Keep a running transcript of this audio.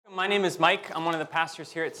My name is Mike. I'm one of the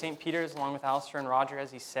pastors here at St. Peter's, along with Alistair and Roger,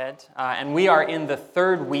 as he said. And we are in the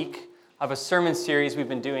third week of a sermon series we've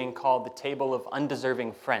been doing called The Table of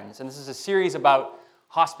Undeserving Friends. And this is a series about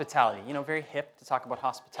hospitality. You know, very hip to talk about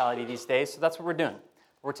hospitality these days, so that's what we're doing.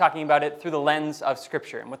 We're talking about it through the lens of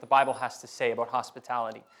Scripture and what the Bible has to say about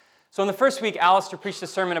hospitality. So in the first week, Alistair preached a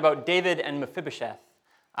sermon about David and Mephibosheth.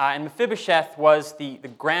 And Mephibosheth was the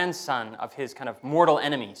grandson of his kind of mortal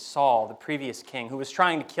enemy, Saul, the previous king, who was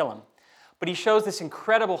trying to kill him. But he shows this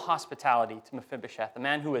incredible hospitality to Mephibosheth, a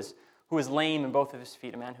man who was lame in both of his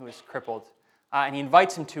feet, a man who was crippled. And he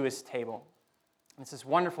invites him to his table. And it's this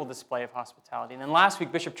wonderful display of hospitality. And then last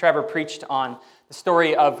week, Bishop Trevor preached on the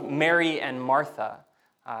story of Mary and Martha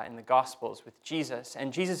in the Gospels with Jesus,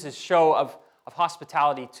 and Jesus' show of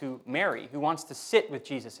hospitality to Mary, who wants to sit with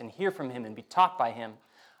Jesus and hear from him and be taught by him.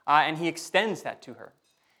 And he extends that to her.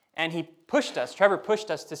 And Trevor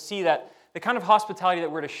pushed us to see that the kind of hospitality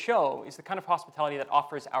that we're to show is the kind of hospitality that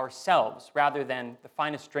offers ourselves rather than the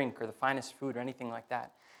finest drink or the finest food or anything like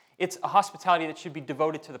that. It's a hospitality that should be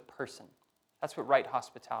devoted to the person. That's what right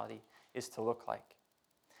hospitality is to look like.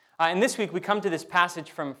 And this week we come to this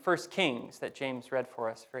passage from 1 Kings that James read for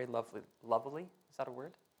us. Very lovely. Lovely? Is that a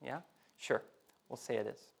word? Yeah? Sure. We'll say it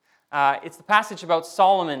is. It's the passage about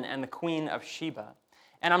Solomon and the Queen of Sheba.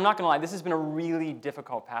 And I'm not going to lie, this has been a really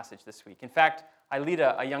difficult passage this week. In fact, I lead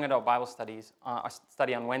a young adult Bible study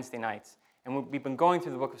on Wednesday nights, and we've been going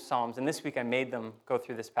through the book of Psalms, and this week I made them go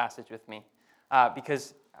through this passage with me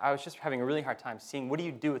because I was just having a really hard time seeing what do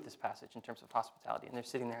you do with this passage in terms of hospitality. And they're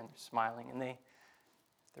sitting there and they're smiling, and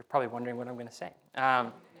they're probably wondering what I'm going to say.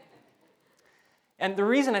 And the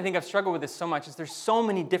reason I think I've struggled with this so much is there's so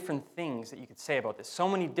many different things that you could say about this, so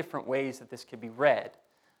many different ways that this could be read.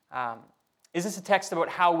 Is this a text about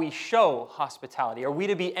how we show hospitality? Are we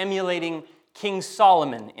to be emulating King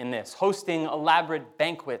Solomon in this, hosting elaborate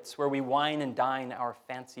banquets where we wine and dine our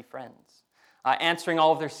fancy friends, answering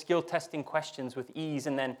all of their skill-testing questions with ease,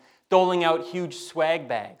 and then doling out huge swag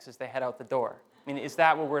bags as they head out the door? I mean, is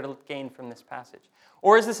that what we're to gain from this passage?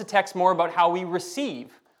 Or is this a text more about how we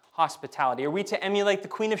receive hospitality? Are we to emulate the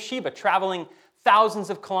Queen of Sheba, traveling thousands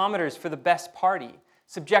of kilometers for the best party,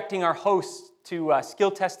 subjecting our hosts to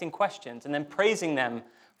skill-testing questions, and then praising them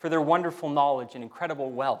for their wonderful knowledge and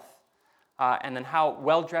incredible wealth, and then how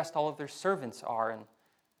well-dressed all of their servants are,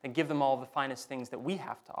 and give them all the finest things that we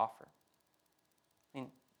have to offer? I mean,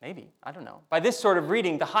 maybe, I don't know. By this sort of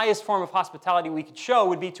reading, the highest form of hospitality we could show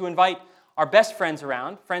would be to invite our best friends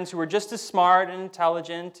around, friends who are just as smart and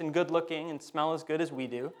intelligent and good-looking and smell as good as we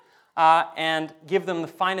do, and give them the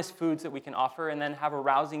finest foods that we can offer, and then have a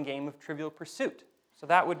rousing game of Trivial Pursuit. So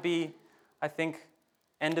that would be, I think,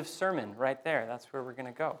 end of sermon right there. That's where we're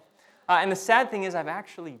going to go. And the sad thing is I've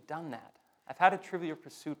actually done that. I've had a Trivial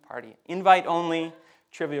Pursuit party, invite-only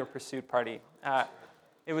Trivial Pursuit party.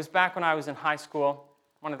 It was back when I was in high school.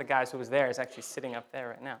 One of the guys who was there is actually sitting up there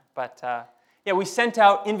right now. But we sent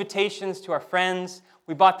out invitations to our friends.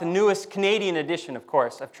 We bought the newest Canadian edition, of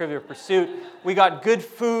course, of Trivial Pursuit. We got good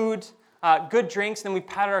food, good drinks, and then we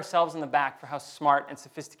patted ourselves on the back for how smart and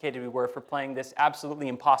sophisticated we were for playing this absolutely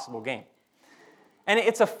impossible game. And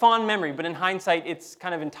it's a fond memory, but in hindsight, it's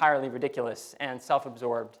kind of entirely ridiculous and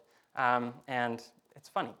self-absorbed. And it's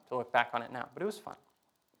funny to look back on it now, but it was fun.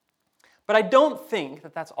 But I don't think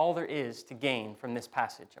that that's all there is to gain from this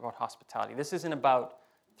passage about hospitality. This isn't about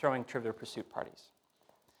throwing Trivial Pursuit parties.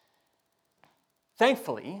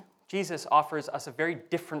 Thankfully, Jesus offers us a very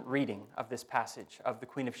different reading of this passage of the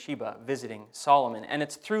Queen of Sheba visiting Solomon. And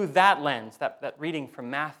it's through that lens, that reading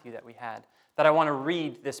from Matthew that we had, that I want to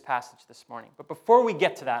read this passage this morning. But before we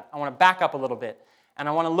get to that, I want to back up a little bit, and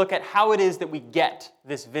I want to look at how it is that we get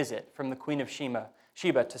this visit from the Queen of Sheba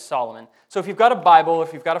to Solomon. So if you've got a Bible, or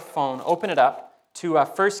if you've got a phone, open it up to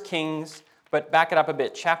 1 Kings, but back it up a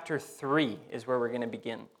bit. Chapter 3 is where we're going to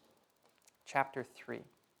begin. Chapter 3.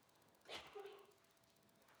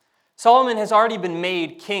 Solomon has already been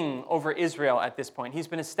made king over Israel at this point. He's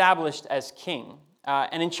been established as king.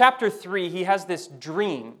 And in chapter 3, he has this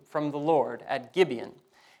dream from the Lord at Gibeon.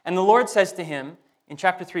 And the Lord says to him, in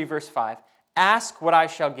chapter 3, verse 5, "Ask what I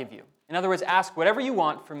shall give you." In other words, ask whatever you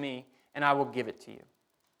want from me, and I will give it to you.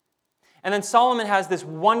 And then Solomon has this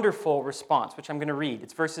wonderful response, which I'm going to read.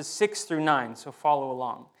 It's verses 6 through 9, so follow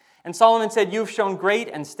along. And Solomon said, "You have shown great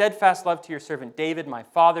and steadfast love to your servant David, my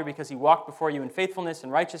father, because he walked before you in faithfulness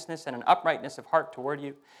and righteousness and an uprightness of heart toward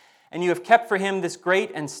you. And you have kept for him this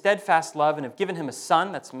great and steadfast love and have given him a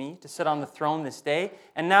son," that's me, "to sit on the throne this day.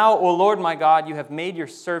 And now, O Lord my God, you have made your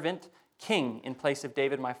servant king in place of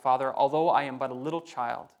David, my father, although I am but a little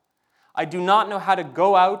child. I do not know how to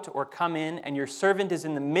go out or come in, and your servant is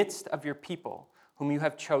in the midst of your people, whom you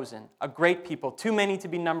have chosen, a great people, too many to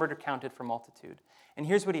be numbered or counted for multitude. And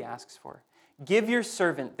here's what he asks for. Give your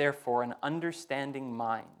servant, therefore, an understanding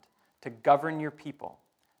mind to govern your people,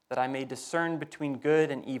 that I may discern between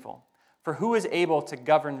good and evil. For who is able to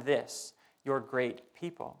govern this, your great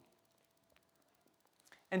people?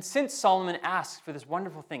 And since Solomon asked for this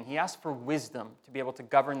wonderful thing, he asked for wisdom to be able to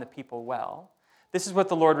govern the people well, this is what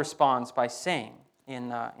the Lord responds by saying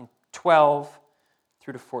in 12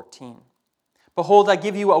 through to 14. Behold, I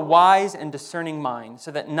give you a wise and discerning mind, so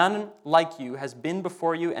that none like you has been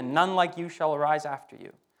before you, and none like you shall arise after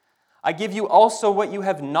you. I give you also what you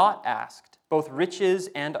have not asked, both riches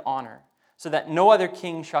and honor, so that no other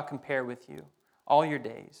king shall compare with you all your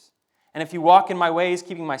days. And if you walk in my ways,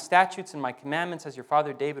 keeping my statutes and my commandments as your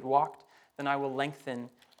father David walked, then I will lengthen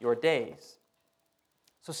your days.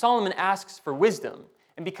 So Solomon asks for wisdom,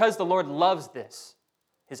 and because the Lord loves this,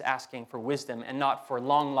 his asking for wisdom and not for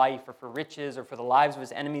long life or for riches or for the lives of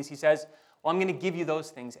his enemies, he says, well, I'm going to give you those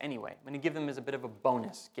things anyway. I'm going to give them as a bit of a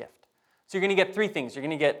bonus gift. So you're going to get three things. You're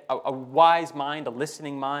going to get a wise mind, a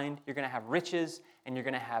listening mind. You're going to have riches, and you're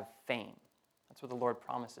going to have fame. That's what the Lord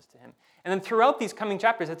promises to him. And then throughout these coming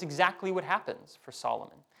chapters, that's exactly what happens for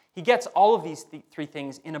Solomon. He gets all of these three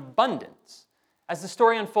things in abundance. As the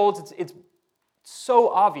story unfolds, it's so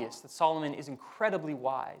obvious that Solomon is incredibly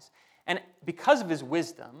wise. And because of his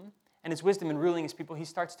wisdom, and his wisdom in ruling his people, he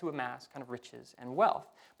starts to amass kind of riches and wealth.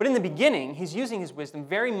 But in the beginning, he's using his wisdom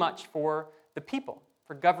very much for the people,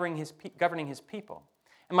 for governing his people.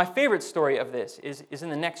 And my favorite story of this is in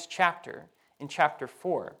the next chapter, in chapter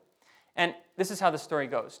 4. And this is how the story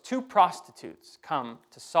goes. Two prostitutes come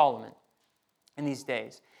to Solomon in these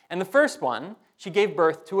days. And the first one, she gave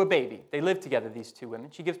birth to a baby. They lived together, these two women.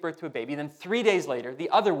 She gives birth to a baby. Then 3 days later, the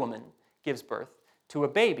other woman gives birth to a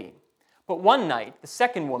baby. But one night, the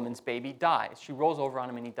second woman's baby dies. She rolls over on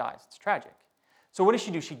him and he dies. It's tragic. So what does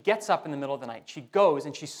she do? She gets up in the middle of the night. She goes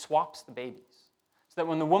and she swaps the babies. So that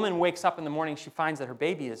when the woman wakes up in the morning, she finds that her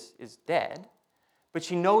baby is dead, but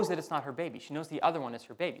she knows that it's not her baby. She knows the other one is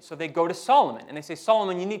her baby. So they go to Solomon and they say,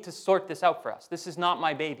 Solomon, you need to sort this out for us. This is not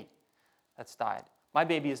my baby that's died. My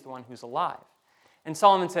baby is the one who's alive. And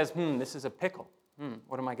Solomon says, this is a pickle.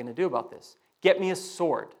 What am I going to do about this? Get me a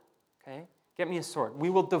sword, okay? Get me a sword. We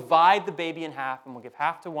will divide the baby in half, and we'll give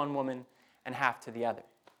half to one woman and half to the other.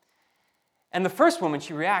 And the first woman,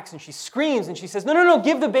 she reacts, and she screams, and she says, no,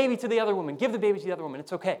 give the baby to the other woman. Give the baby to the other woman.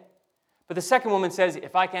 It's okay. But the second woman says,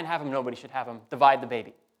 if I can't have him, nobody should have him. Divide the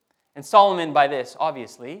baby. And Solomon, by this,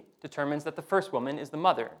 obviously, determines that the first woman is the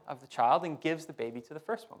mother of the child and gives the baby to the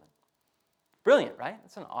first woman. Brilliant, right?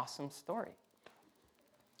 That's an awesome story.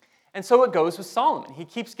 And so it goes with Solomon. He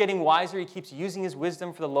keeps getting wiser. He keeps using his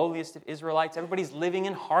wisdom for the lowliest of Israelites. Everybody's living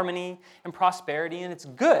in harmony and prosperity, and it's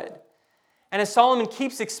good. And as Solomon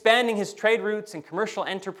keeps expanding his trade routes and commercial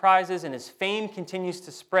enterprises and his fame continues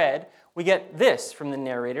to spread, we get this from the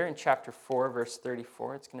narrator in chapter 4, verse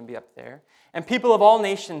 34. It's going to be up there. And people of all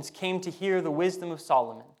nations came to hear the wisdom of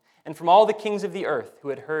Solomon, and from all the kings of the earth who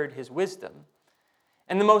had heard his wisdom.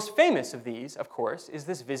 And the most famous of these, of course, is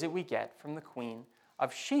this visit we get from the Queen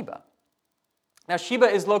of Sheba. Now, Sheba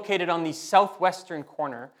is located on the southwestern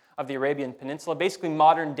corner of the Arabian Peninsula, basically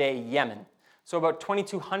modern-day Yemen, so about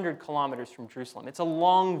 2,200 kilometers from Jerusalem. It's a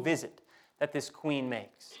long visit that this queen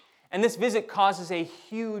makes. And this visit causes a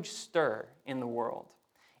huge stir in the world.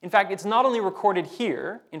 In fact, it's not only recorded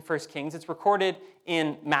here in 1 Kings, it's recorded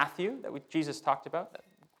in Matthew, that Jesus talked about,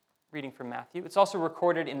 reading from Matthew. It's also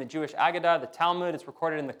recorded in the Jewish Aggadah, the Talmud. It's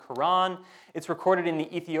recorded in the Quran. It's recorded in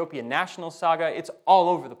the Ethiopian National Saga. It's all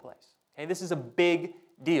over the place. Okay, this is a big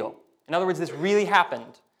deal. In other words, this really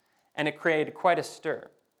happened, and it created quite a stir.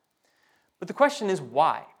 But the question is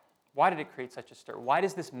why? Why did it create such a stir? Why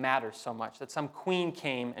does this matter so much that some queen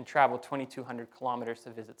came and traveled 2,200 kilometers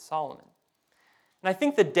to visit Solomon? And I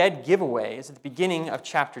think the dead giveaway is at the beginning of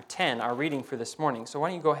chapter 10, our reading for this morning. So why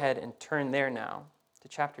don't you go ahead and turn there now to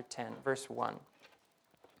chapter 10, verse 1.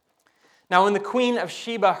 Now when the queen of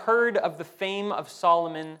Sheba heard of the fame of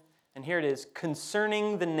Solomon, and here it is,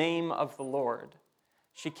 concerning the name of the Lord,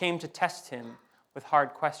 she came to test him with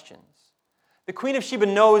hard questions. The queen of Sheba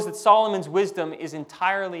knows that Solomon's wisdom is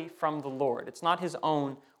entirely from the Lord. It's not his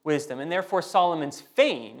own wisdom, and therefore Solomon's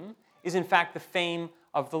fame is in fact the fame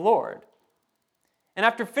of the Lord. And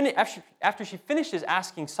after she finishes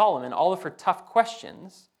asking Solomon all of her tough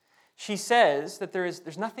questions, she says that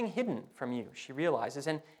there's nothing hidden from you, she realizes.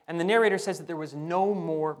 And the narrator says that there was no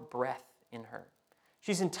more breath in her.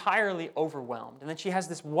 She's entirely overwhelmed. And then she has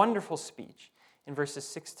this wonderful speech in verses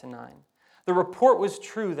 6 to 9. The report was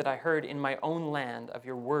true that I heard in my own land of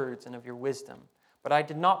your words and of your wisdom. But I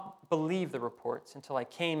did not believe the reports until I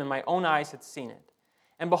came and my own eyes had seen it.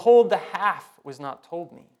 And behold, the half was not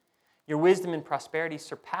told me. Your wisdom and prosperity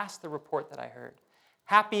surpassed the report that I heard.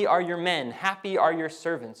 Happy are your men, happy are your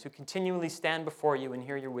servants who continually stand before you and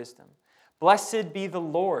hear your wisdom. Blessed be the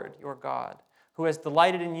Lord your God, who has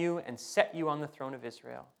delighted in you and set you on the throne of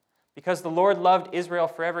Israel. Because the Lord loved Israel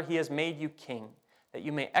forever, he has made you king, that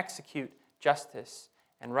you may execute justice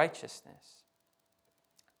and righteousness.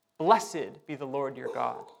 Blessed be the Lord your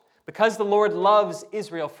God, because the Lord loves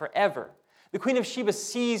Israel forever. The Queen of Sheba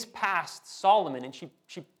sees past Solomon, and she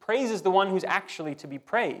praises the one who's actually to be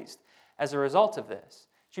praised as a result of this.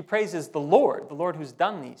 She praises the Lord who's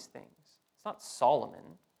done these things. It's not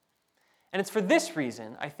Solomon. And it's for this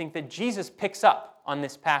reason, I think, that Jesus picks up on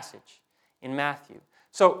this passage in Matthew.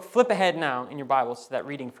 So flip ahead now in your Bibles to that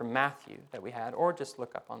reading from Matthew that we had, or just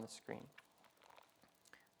look up on the screen.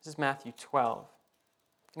 This is Matthew 12.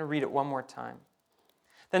 I'm going to read it one more time.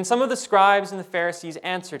 Then some of the scribes and the Pharisees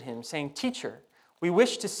answered him, saying, Teacher, we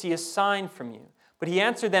wish to see a sign from you. But he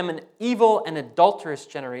answered them, An evil and adulterous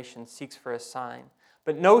generation seeks for a sign,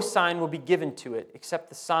 but no sign will be given to it except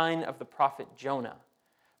the sign of the prophet Jonah.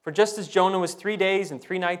 For just as Jonah was 3 days and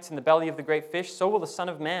 3 nights in the belly of the great fish, so will the Son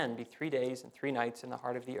of Man be 3 days and 3 nights in the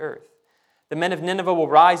heart of the earth. The men of Nineveh will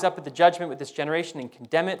rise up at the judgment with this generation and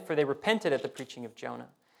condemn it, for they repented at the preaching of Jonah.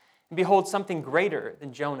 And behold, something greater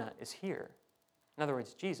than Jonah is here. In other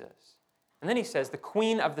words, Jesus. And then he says, the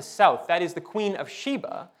queen of the south, that is the queen of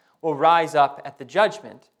Sheba, will rise up at the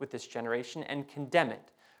judgment with this generation and condemn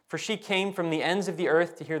it. For she came from the ends of the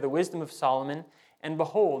earth to hear the wisdom of Solomon, and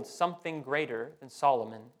behold, something greater than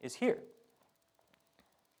Solomon is here.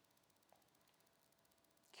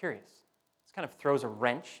 Curious. This kind of throws a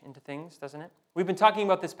wrench into things, doesn't it? We've been talking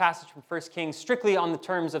about this passage from 1 Kings strictly on the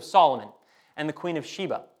terms of Solomon and the queen of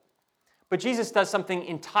Sheba. But Jesus does something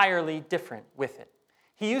entirely different with it.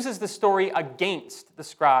 He uses the story against the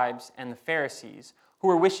scribes and the Pharisees, who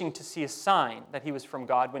were wishing to see a sign that he was from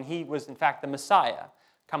God when he was, in fact, the Messiah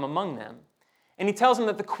come among them. And he tells them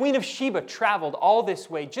that the Queen of Sheba traveled all this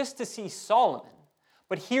way just to see Solomon.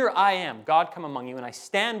 But here I am, God come among you, and I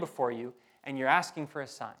stand before you, and you're asking for a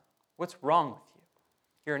sign. What's wrong with you?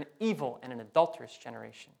 You're an evil and an adulterous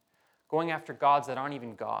generation, going after gods that aren't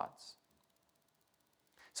even gods.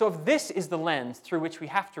 So if this is the lens through which we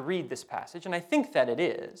have to read this passage, and I think that it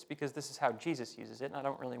is, because this is how Jesus uses it, and I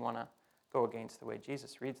don't really want to go against the way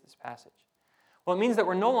Jesus reads this passage, well, it means that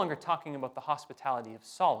we're no longer talking about the hospitality of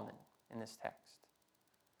Solomon in this text.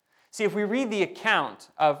 See, if we read the account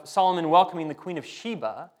of Solomon welcoming the Queen of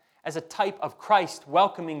Sheba as a type of Christ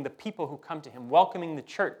welcoming the people who come to him, welcoming the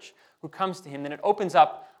church who comes to him, then it opens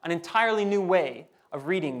up an entirely new way of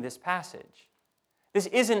reading this passage. This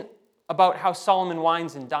isn't about how Solomon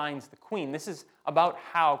wines and dines the queen. This is about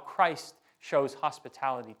how Christ shows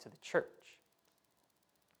hospitality to the church.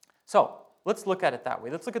 So, let's look at it that way.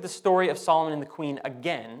 Let's look at the story of Solomon and the queen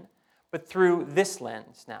again, but through this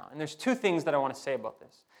lens now. And there's two things that I want to say about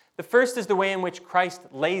this. The first is the way in which Christ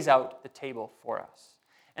lays out the table for us.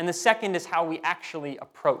 And the second is how we actually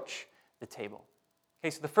approach the table.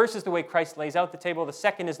 Okay, so the first is the way Christ lays out the table. The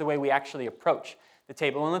second is the way we actually approach the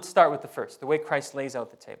table. And let's start with the first, the way Christ lays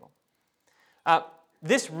out the table.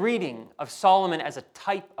 This reading of Solomon as a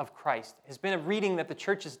type of Christ has been a reading that the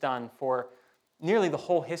church has done for nearly the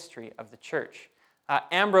whole history of the church.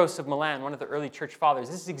 Ambrose of Milan, one of the early church fathers,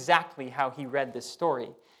 this is exactly how he read this story.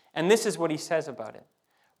 And this is what he says about it.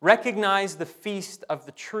 Recognize the feast of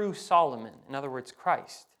the true Solomon, in other words,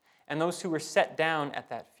 Christ, and those who were set down at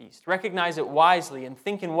that feast. Recognize it wisely and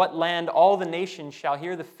think in what land all the nations shall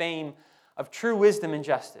hear the fame of true wisdom and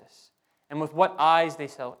justice, and with what eyes they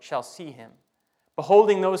shall see him.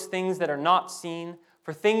 Beholding those things that are not seen,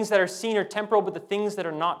 for things that are seen are temporal, but the things that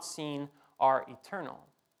are not seen are eternal.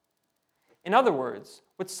 In other words,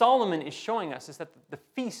 what Solomon is showing us is that the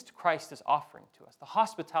feast Christ is offering to us, the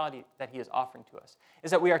hospitality that he is offering to us, is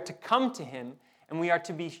that we are to come to him and we are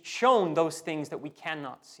to be shown those things that we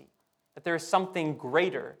cannot see, that there is something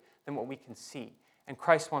greater than what we can see, and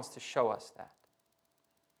Christ wants to show us that.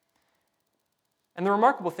 And the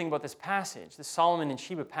remarkable thing about this passage, the Solomon and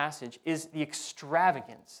Sheba passage, is the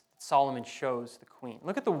extravagance that Solomon shows the queen.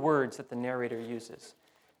 Look at the words that the narrator uses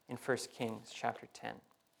in 1 Kings chapter 10.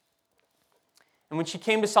 And when she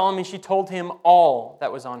came to Solomon, she told him all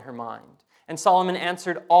that was on her mind. And Solomon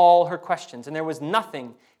answered all her questions, and there was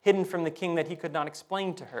nothing hidden from the king that he could not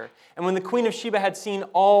explain to her. And when the queen of Sheba had seen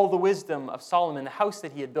all the wisdom of Solomon, the house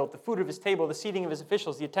that he had built, the food of his table, the seating of his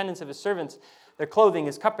officials, the attendance of his servants, their clothing,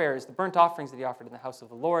 his cupbearers, the burnt offerings that he offered in the house of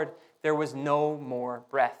the Lord, there was no more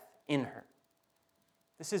breath in her.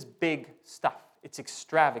 This is big stuff. It's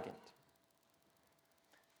extravagant.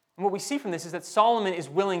 And what we see from this is that Solomon is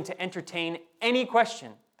willing to entertain any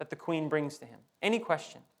question that the queen brings to him, any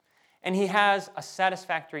question. And he has a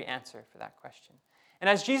satisfactory answer for that question. And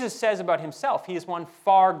as Jesus says about himself, he is one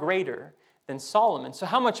far greater than Solomon. So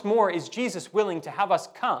how much more is Jesus willing to have us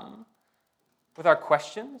come with our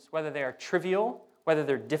questions, whether they are trivial, whether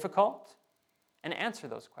they're difficult, and answer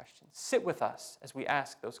those questions. Sit with us as we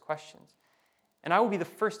ask those questions. And I will be the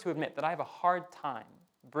first to admit that I have a hard time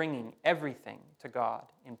bringing everything to God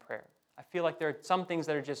in prayer. I feel like there are some things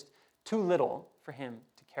that are just too little for him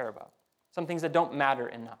to care about, some things that don't matter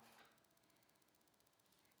enough.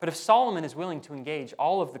 But if Solomon is willing to engage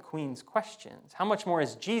all of the queen's questions, how much more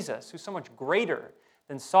is Jesus, who's so much greater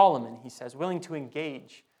than Solomon, he says, willing to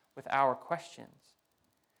engage with our questions?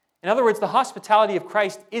 In other words, the hospitality of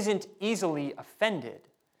Christ isn't easily offended.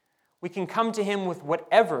 We can come to him with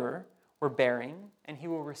whatever we're bearing, and he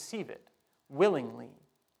will receive it willingly.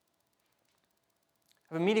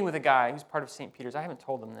 I have a meeting with a guy who's part of St. Peter's. I haven't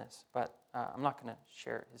told him this, but I'm not going to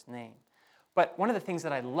share his name. But one of the things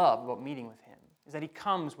that I love about meeting with him is that he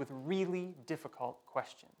comes with really difficult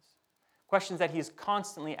questions. Questions that he is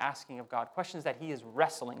constantly asking of God, questions that he is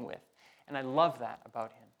wrestling with. And I love that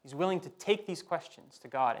about him. He's willing to take these questions to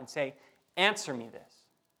God and say, answer me this.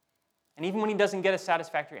 And even when he doesn't get a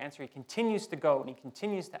satisfactory answer, he continues to go and he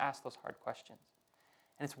continues to ask those hard questions.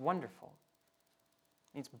 And it's wonderful.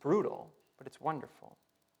 It's brutal, but it's wonderful.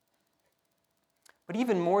 But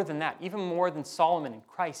even more than that, even more than Solomon and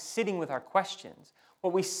Christ sitting with our questions,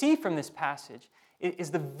 what we see from this passage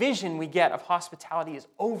is the vision we get of hospitality is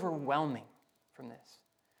overwhelming from this.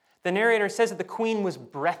 The narrator says that the queen was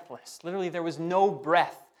breathless. Literally, there was no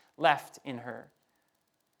breath left in her.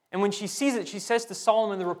 And when she sees it, she says to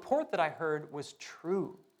Solomon, the report that I heard was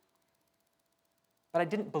true. But I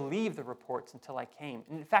didn't believe the reports until I came.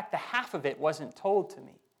 And in fact, the half of it wasn't told to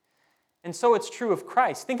me. And so it's true of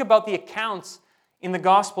Christ. Think about the accounts in the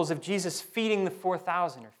Gospels of Jesus feeding the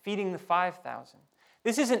 4,000 or feeding the 5,000.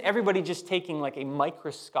 This isn't everybody just taking like a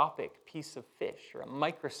microscopic piece of fish or a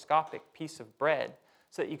microscopic piece of bread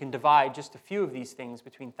so that you can divide just a few of these things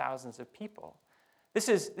between thousands of people. This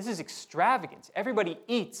is extravagance. Everybody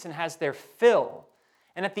eats and has their fill.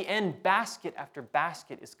 And at the end, basket after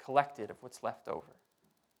basket is collected of what's left over.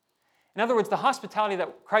 In other words, the hospitality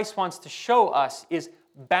that Christ wants to show us is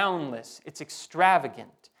boundless. It's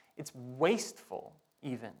extravagant. It's wasteful,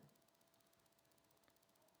 even.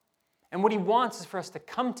 And what he wants is for us to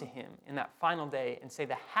come to him in that final day and say,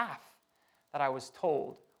 the half that I was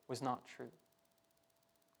told was not true.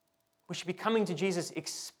 We should be coming to Jesus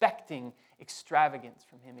expecting extravagance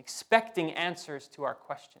from him, expecting answers to our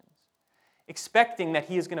questions, expecting that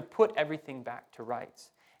he is going to put everything back to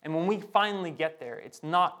rights. And when we finally get there, we're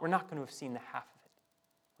not going to have seen the half of it.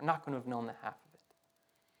 We're not going to have known the half of it.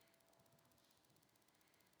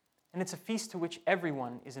 And it's a feast to which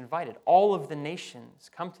everyone is invited. All of the nations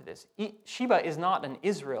come to this. Sheba is not an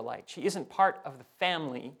Israelite. She isn't part of the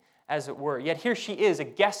family, as it were. Yet here she is, a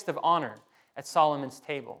guest of honor at Solomon's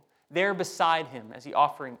table, there beside him as he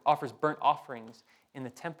offers burnt offerings in the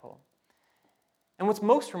temple. And what's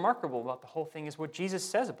most remarkable about the whole thing is what Jesus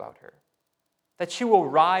says about her, that she will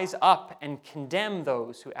rise up and condemn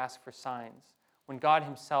those who ask for signs when God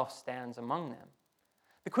himself stands among them.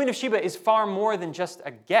 The Queen of Sheba is far more than just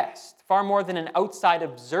a guest, far more than an outside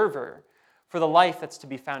observer for the life that's to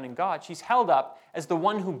be found in God. She's held up as the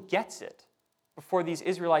one who gets it before these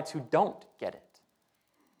Israelites who don't get it.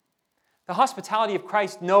 The hospitality of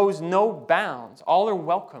Christ knows no bounds. All are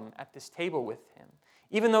welcome at this table with him,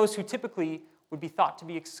 even those who typically would be thought to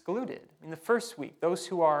be excluded. In the first week, those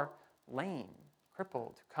who are lame,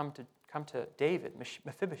 crippled, come to David,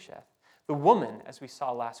 Mephibosheth. The woman, as we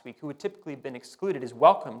saw last week, who would typically have been excluded, is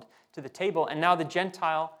welcomed to the table, and now the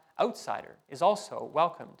Gentile outsider is also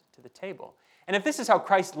welcomed to the table. And if this is how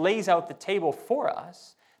Christ lays out the table for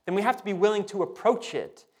us, then we have to be willing to approach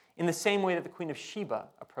it in the same way that the Queen of Sheba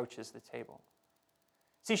approaches the table.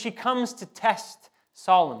 See, she comes to test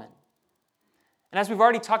Solomon. And as we've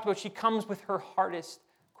already talked about, she comes with her hardest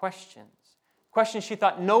questions, questions she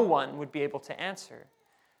thought no one would be able to answer.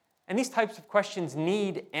 And these types of questions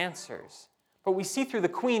need answers. But what we see through the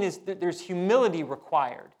queen is that there's humility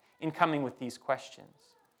required in coming with these questions.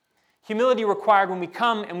 Humility required when we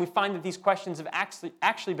come and we find that these questions have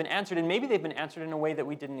actually been answered, and maybe they've been answered in a way that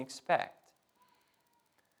we didn't expect.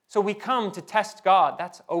 So we come to test God.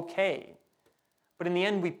 That's okay. But in the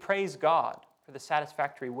end, we praise God for the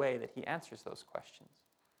satisfactory way that he answers those questions.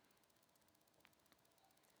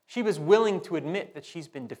 Sheba's willing to admit that she's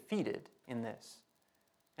been defeated in this.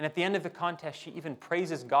 And at the end of the contest, she even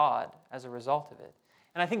praises God as a result of it.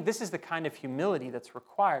 And I think this is the kind of humility that's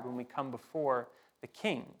required when we come before the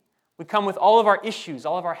king. We come with all of our issues,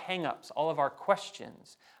 all of our hang-ups, all of our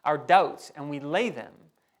questions, our doubts, and we lay them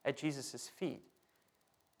at Jesus' feet.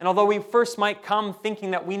 And although we first might come thinking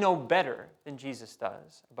that we know better than Jesus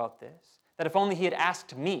does about this, that if only he had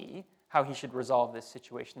asked me how he should resolve this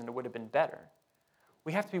situation, then it would have been better,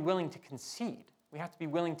 we have to be willing to concede. We have to be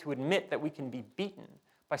willing to admit that we can be beaten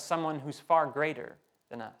by someone who's far greater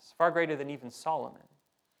than us, far greater than even Solomon.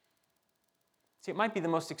 See, it might be the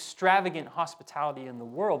most extravagant hospitality in the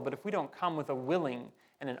world, but if we don't come with a willing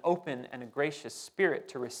and an open and a gracious spirit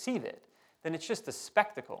to receive it, then it's just a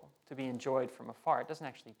spectacle to be enjoyed from afar. It doesn't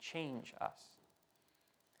actually change us.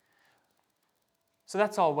 So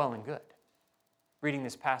that's all well and good, reading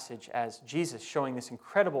this passage as Jesus showing this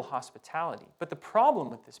incredible hospitality. But the problem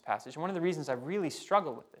with this passage, and one of the reasons I really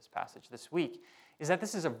struggled with this passage this week, is that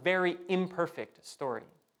this is a very imperfect story.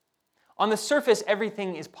 On the surface,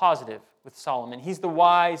 everything is positive with Solomon. He's the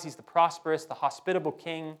wise, he's the prosperous, the hospitable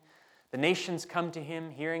king. The nations come to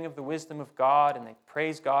him, hearing of the wisdom of God, and they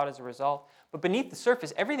praise God as a result. But beneath the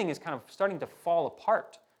surface, everything is kind of starting to fall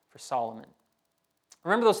apart for Solomon.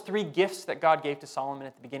 Remember those 3 gifts that God gave to Solomon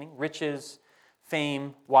at the beginning? Riches,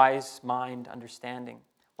 fame, wise mind, understanding.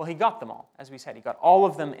 Well, he got them all, as we said. He got all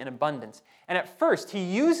of them in abundance. And at first, he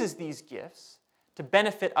uses these gifts to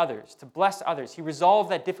benefit others, to bless others. He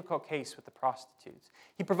resolved that difficult case with the prostitutes.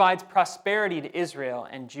 He provides prosperity to Israel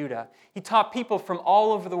and Judah. He taught people from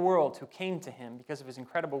all over the world who came to him because of his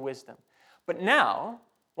incredible wisdom. But now,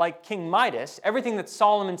 like King Midas, everything that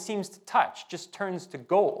Solomon seems to touch just turns to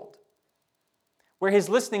gold. Where his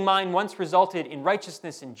listening mind once resulted in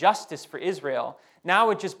righteousness and justice for Israel, now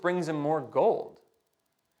it just brings him more gold.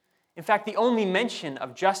 In fact, the only mention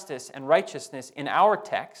of justice and righteousness in our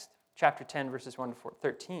text, chapter 10, verses 1 to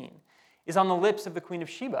 13, is on the lips of the Queen of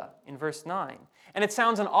Sheba in verse 9. And it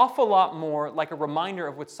sounds an awful lot more like a reminder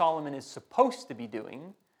of what Solomon is supposed to be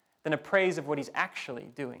doing than a praise of what he's actually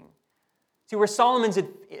doing. See, where Solomon's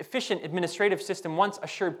efficient administrative system once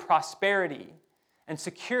assured prosperity and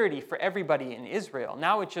security for everybody in Israel,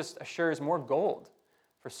 now it just assures more gold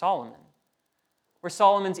for Solomon. Where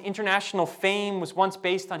Solomon's international fame was once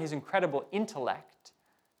based on his incredible intellect,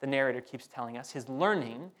 the narrator keeps telling us, his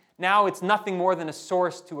learning, now it's nothing more than a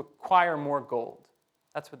source to acquire more gold.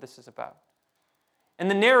 That's what this is about. And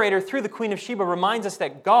the narrator, through the Queen of Sheba, reminds us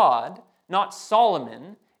that God, not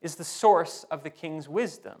Solomon, is the source of the king's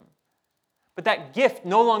wisdom. But that gift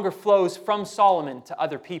no longer flows from Solomon to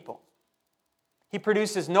other people. He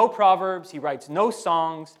produces no proverbs, he writes no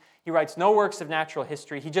songs, he writes no works of natural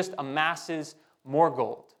history. He just amasses more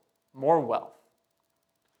gold, more wealth.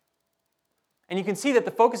 And you can see that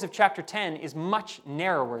the focus of chapter 10 is much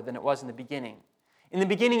narrower than it was in the beginning. In the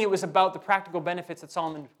beginning, it was about the practical benefits that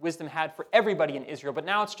Solomon's wisdom had for everybody in Israel, but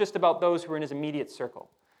now it's just about those who are in his immediate circle.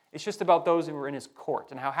 It's just about those who are in his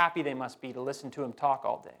court and how happy they must be to listen to him talk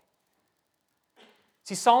all day.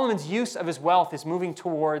 See, Solomon's use of his wealth is moving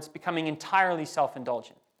towards becoming entirely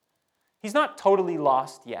self-indulgent. He's not totally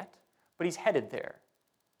lost yet, but he's headed there.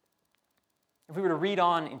 If we were to read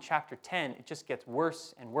on in chapter 10, it just gets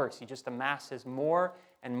worse and worse. He just amasses more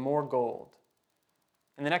and more gold.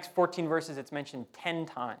 In the next 14 verses, it's mentioned 10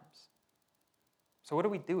 times. So what do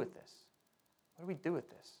we do with this? What do we do with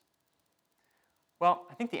this? Well,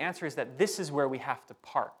 I think the answer is that this is where we have to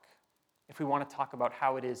park if we want to talk about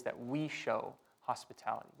how it is that we show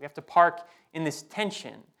hospitality. We have to park in this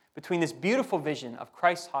tension between this beautiful vision of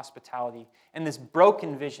Christ's hospitality and this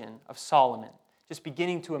broken vision of Solomon, just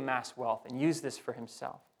beginning to amass wealth and use this for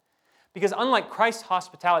himself. Because unlike Christ's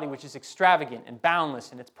hospitality, which is extravagant and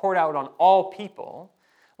boundless and it's poured out on all people,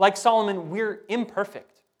 like Solomon, we're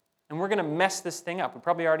imperfect and we're going to mess this thing up. We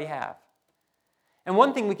probably already have. And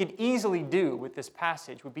one thing we could easily do with this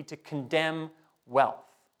passage would be to condemn wealth.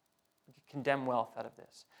 We could condemn wealth out of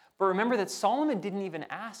this. But remember that Solomon didn't even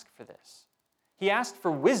ask for this. He asked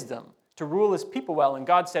for wisdom to rule his people well, and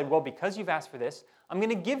God said, well, because you've asked for this, I'm going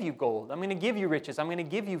to give you gold. I'm going to give you riches. I'm going to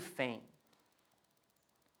give you fame.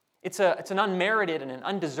 It's an unmerited and an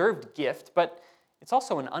undeserved gift, but it's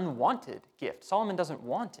also an unwanted gift. Solomon doesn't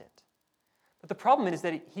want it. But the problem is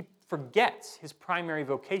that he forgets his primary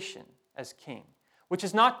vocation as king, which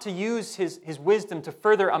is not to use his wisdom to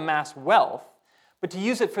further amass wealth, but to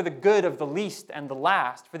use it for the good of the least and the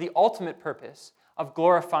last, for the ultimate purpose of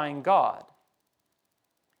glorifying God.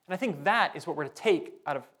 And I think that is what we're to take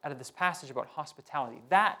out of this passage about hospitality.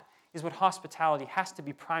 That is what hospitality has to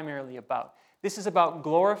be primarily about. This is about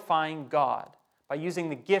glorifying God by using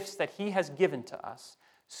the gifts that he has given to us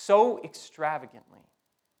so extravagantly.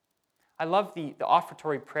 I love the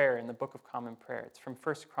offertory prayer in the Book of Common Prayer. It's from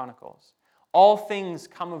 1 Chronicles. All things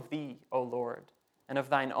come of thee, O Lord, and of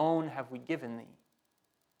thine own have we given thee.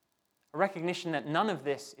 a recognition that none of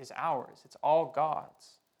this is ours. It's all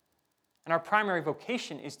God's. And our primary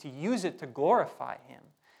vocation is to use it to glorify Him.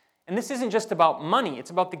 And this isn't just about money.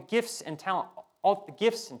 It's about the gifts and talent, all the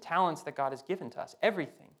gifts and talents that God has given to us,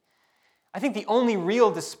 everything. I think the only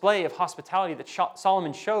real display of hospitality that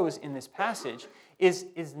Solomon shows in this passage is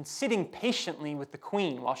in sitting patiently with the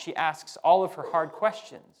queen while she asks all of her hard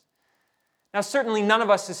questions. Now, certainly none of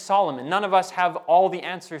us is Solomon. None of us have all the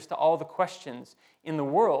answers to all the questions in the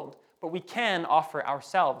world, but we can offer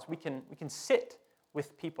ourselves. We can sit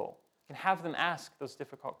with people. We can have them ask those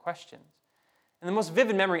difficult questions. And the most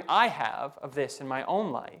vivid memory I have of this in my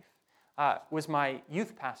own life was my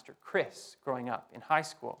youth pastor, Chris, growing up in high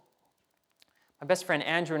school. My best friend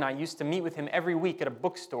Andrew and I used to meet with him every week at a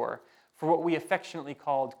bookstore for what we affectionately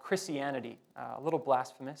called Christianity. A little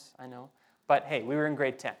blasphemous, I know. But hey, we were in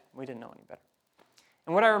grade 10. We didn't know any better.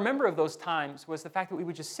 And what I remember of those times was the fact that we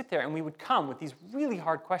would just sit there and we would come with these really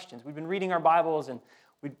hard questions. We'd been reading our Bibles and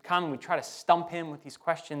we'd come and we'd try to stump him with these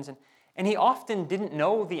questions. And he often didn't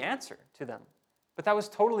know the answer to them. But that was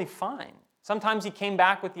totally fine. Sometimes he came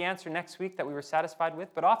back with the answer next week that we were satisfied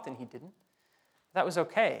with, but often he didn't. That was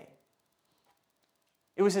okay.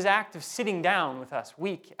 It was his act of sitting down with us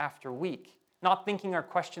week after week, not thinking our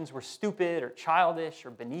questions were stupid or childish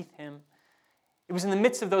or beneath him. It was in the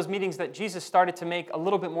midst of those meetings that Jesus started to make a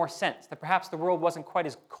little bit more sense, that perhaps the world wasn't quite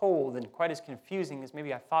as cold and quite as confusing as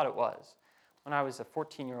maybe I thought it was when I was a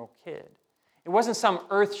 14-year-old kid. It wasn't some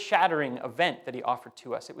earth-shattering event that he offered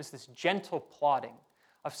to us. It was this gentle plodding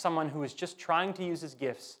of someone who was just trying to use his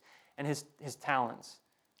gifts and his talents,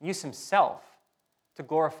 use himself to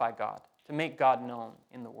glorify God, to make God known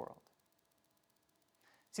in the world.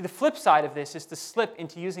 See, the flip side of this is to slip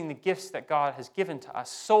into using the gifts that God has given to us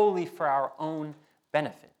solely for our own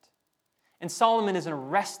benefit. And Solomon is an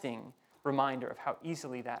arresting reminder of how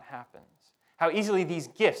easily that happens. How easily these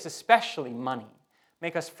gifts, especially money,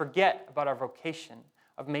 make us forget about our vocation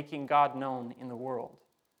of making God known in the world.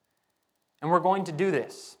 And we're going to do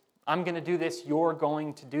this. I'm going to do this. You're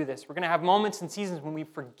going to do this. We're going to have moments and seasons when we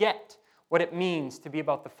forget what it means to be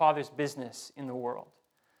about the Father's business in the world.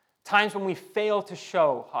 Times when we fail to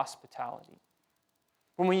show hospitality.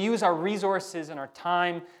 When we use our resources and our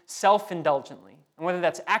time self-indulgently. And whether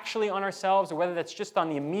that's actually on ourselves or whether that's just on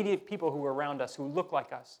the immediate people who are around us, who look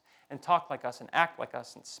like us and talk like us and act like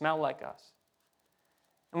us and smell like us.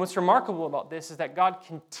 And what's remarkable about this is that God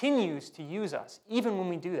continues to use us even when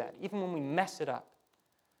we do that, even when we mess it up.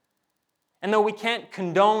 And though we can't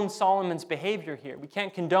condone Solomon's behavior here, we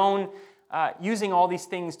can't condone using all these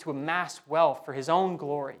things to amass wealth for his own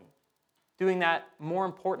glory, doing that more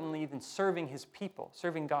importantly than serving his people,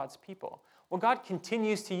 serving God's people. Well, God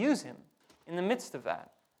continues to use him in the midst of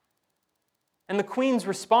that. And the queen's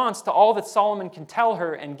response to all that Solomon can tell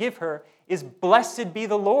her and give her is, "Blessed be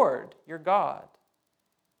the Lord, your God,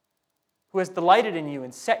 who has delighted in you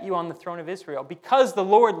and set you on the throne of Israel. Because the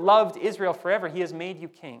Lord loved Israel forever, he has made you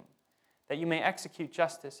king, that you may execute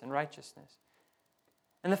justice and righteousness."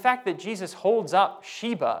 And the fact that Jesus holds up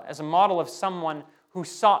Sheba as a model of someone who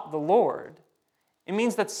sought the Lord, it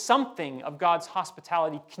means that something of God's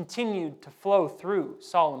hospitality continued to flow through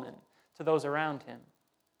Solomon to those around him.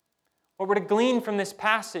 What we're to glean from this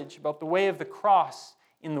passage about the way of the cross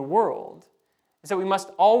in the world is that we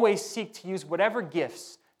must always seek to use whatever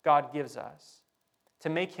gifts God gives us to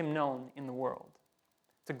make him known in the world,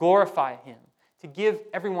 to glorify him, to give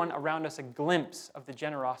everyone around us a glimpse of the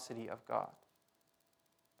generosity of God.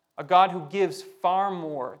 A God who gives far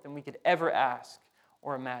more than we could ever ask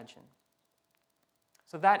or imagine.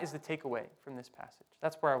 So that is the takeaway from this passage.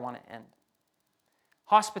 That's where I want to end.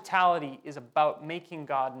 Hospitality is about making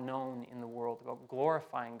God known in the world, about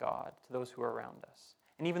glorifying God to those who are around us.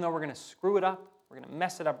 And even though we're going to screw it up, we're going to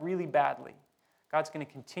mess it up really badly, God's going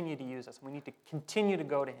to continue to use us. We need to continue to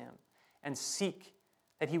go to him and seek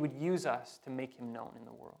that he would use us to make him known in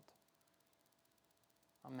the world.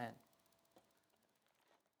 Amen.